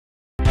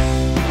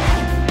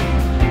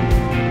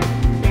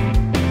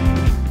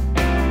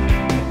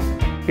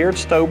Here at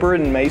STOBER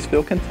in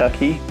Maysville,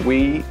 Kentucky,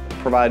 we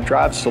provide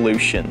drive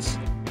solutions.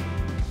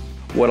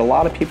 What a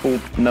lot of people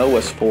know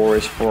us for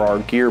is for our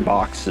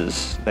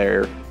gearboxes.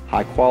 They're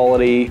high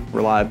quality,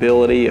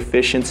 reliability,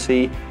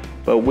 efficiency,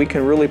 but we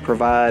can really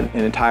provide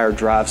an entire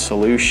drive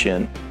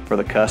solution for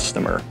the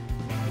customer.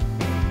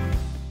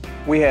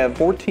 We have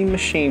 14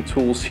 machine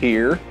tools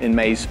here in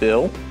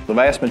Maysville. The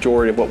vast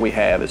majority of what we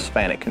have is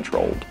FANUC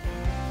controlled.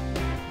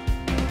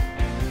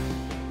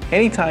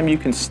 Anytime you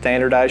can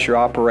standardize your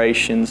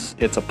operations,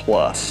 it's a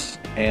plus.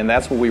 And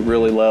that's what we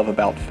really love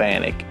about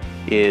FANUC,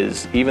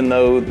 is even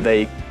though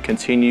they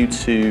continue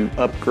to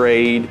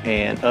upgrade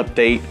and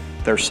update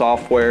their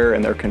software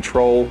and their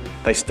control,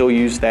 they still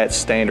use that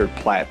standard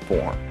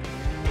platform.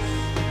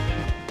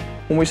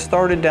 When we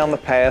started down the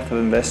path of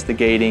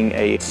investigating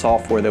a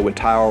software that would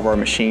tie all of our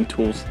machine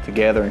tools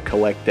together and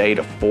collect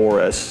data for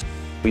us,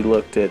 we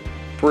looked at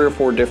 3 or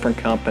 4 different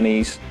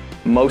companies.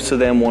 Most of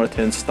them wanted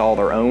to install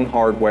their own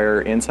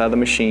hardware inside the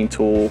machine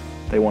tool.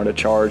 They wanted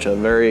to charge a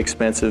very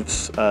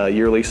expensive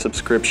yearly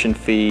subscription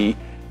fee,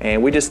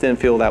 and we just didn't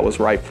feel that was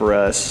right for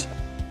us.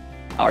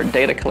 Our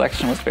data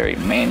collection was very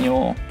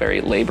manual,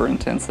 very labor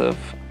intensive.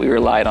 We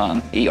relied on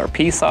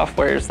ERP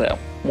softwares that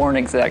weren't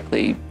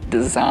exactly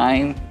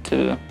designed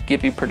to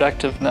give you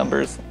productive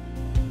numbers.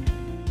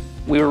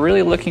 We were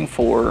really looking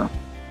for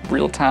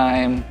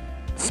real-time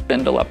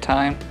spindle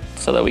uptime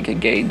so that we could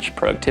gauge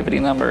productivity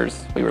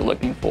numbers. We were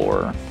looking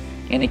for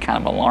any kind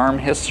of alarm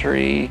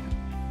history,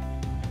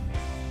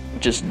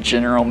 just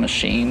general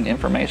machine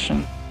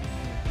information.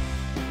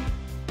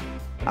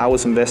 I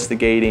was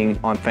investigating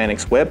on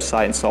FANUC's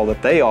website and saw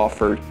that they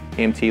offered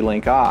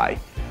MT-LINKi.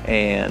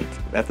 And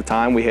at the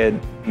time we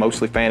had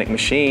mostly FANUC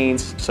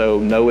machines, so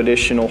no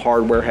additional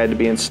hardware had to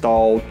be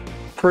installed.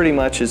 Pretty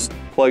much as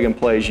plug and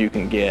play as you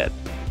can get.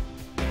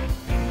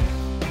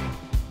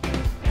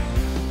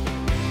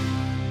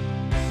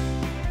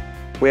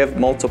 We have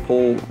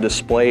multiple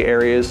display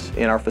areas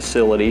in our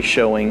facility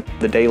showing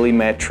the daily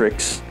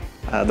metrics,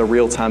 the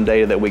real-time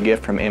data that we get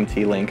from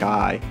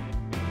MT-LINKi.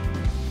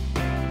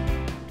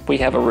 We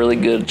have a really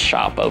good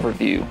shop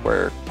overview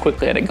where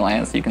quickly at a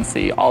glance you can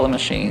see all the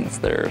machines,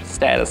 their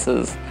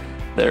statuses,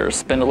 their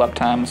spindle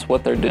uptimes,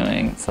 what they're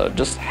doing. So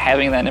just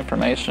having that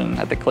information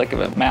at the click of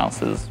a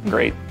mouse is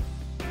great.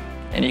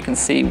 And you can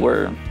see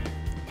where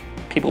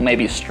people may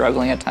be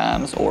struggling at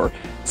times, or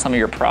some of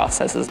your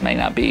processes may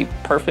not be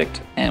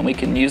perfect, and we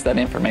can use that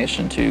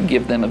information to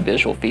give them a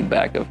visual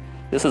feedback of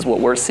this is what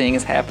we're seeing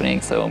is happening,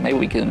 so maybe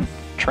we can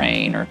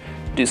train or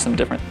do some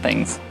different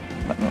things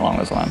along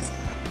those lines.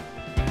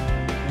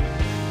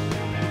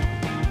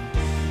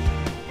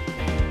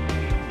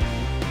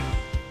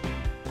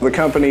 The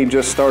company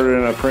just started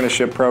an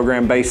apprenticeship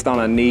program based on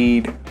a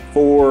need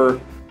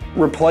for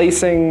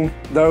replacing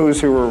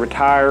those who were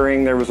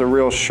retiring. There was a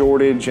real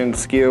shortage in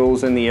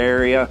skills in the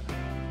area.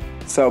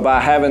 So by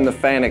having the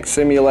FANUC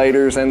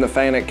simulators and the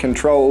FANUC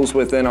controls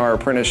within our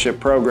apprenticeship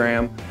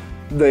program,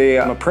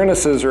 the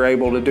apprentices are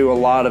able to do a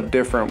lot of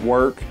different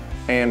work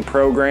and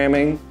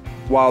programming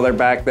while they're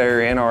back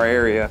there in our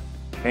area,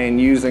 and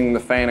using the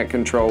FANUC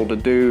control to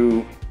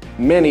do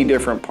many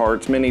different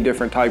parts, many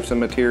different types of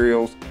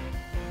materials,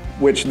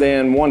 which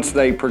then once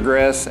they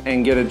progress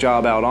and get a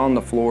job out on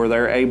the floor,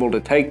 they're able to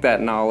take that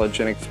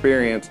knowledge and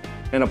experience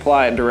and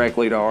apply it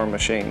directly to our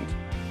machines.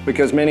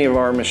 Because many of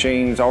our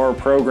machines are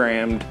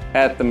programmed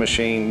at the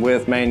machine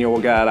with manual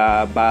guide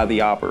eye by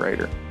the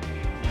operator.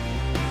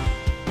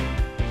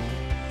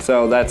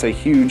 So that's a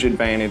huge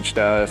advantage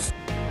to us.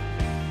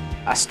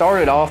 I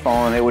started off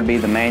on, it would be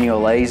the manual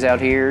lathes out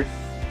here.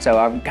 So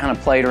I've kind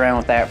of played around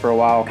with that for a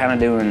while, kind of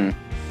doing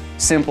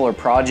simpler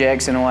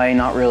projects in a way,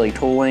 not really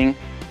tooling,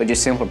 but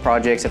just simple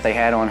projects that they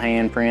had on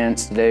hand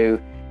prints to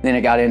do. Then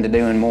it got into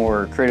doing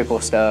more critical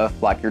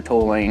stuff like your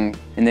tooling,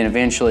 and then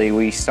eventually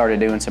we started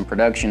doing some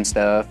production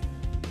stuff.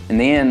 And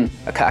then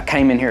I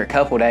came in here a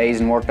couple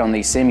days and worked on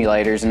these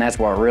simulators, and that's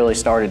where I really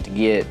started to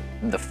get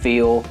the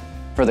feel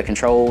for the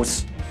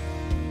controls.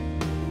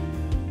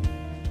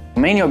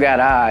 Manual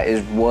guide eye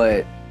is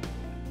what,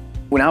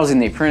 when I was in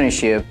the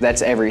apprenticeship,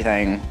 that's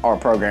everything. Our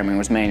programming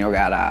was manual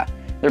guide eye.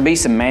 There'd be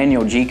some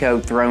manual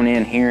G-code thrown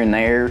in here and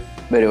there,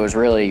 but it was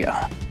really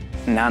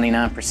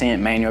 99%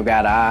 manual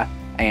guide eye,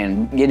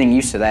 and getting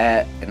used to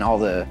that and all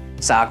the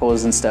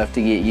cycles and stuff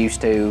to get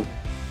used to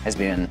has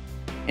been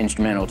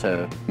instrumental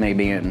to me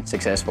being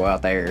successful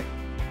out there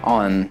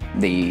on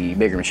the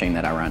bigger machine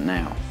that I run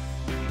now.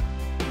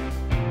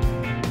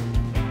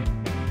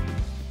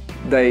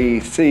 They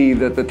see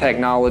that the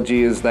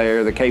technology is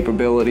there, the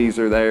capabilities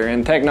are there,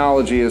 and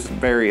technology is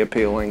very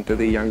appealing to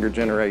the younger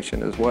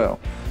generation as well.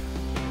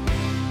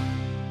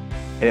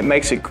 And it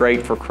makes it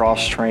great for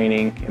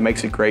cross-training. It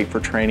makes it great for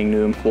training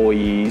new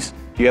employees.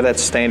 You have that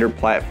standard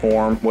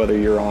platform, whether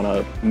you're on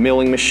a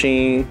milling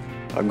machine,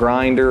 a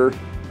grinder,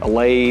 a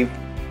lathe,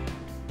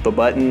 the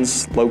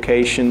buttons,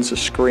 locations, the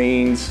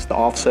screens, the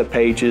offset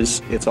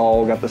pages, it's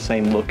all got the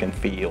same look and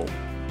feel.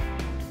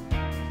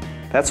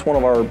 That's one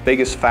of our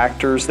biggest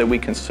factors that we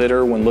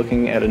consider when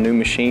looking at a new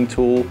machine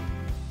tool.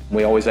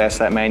 We always ask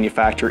that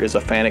manufacturer, is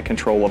a FANUC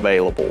control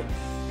available?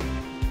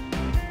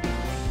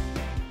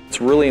 It's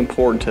really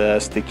important to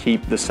us to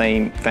keep the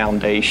same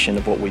foundation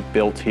of what we've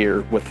built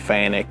here with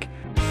FANUC.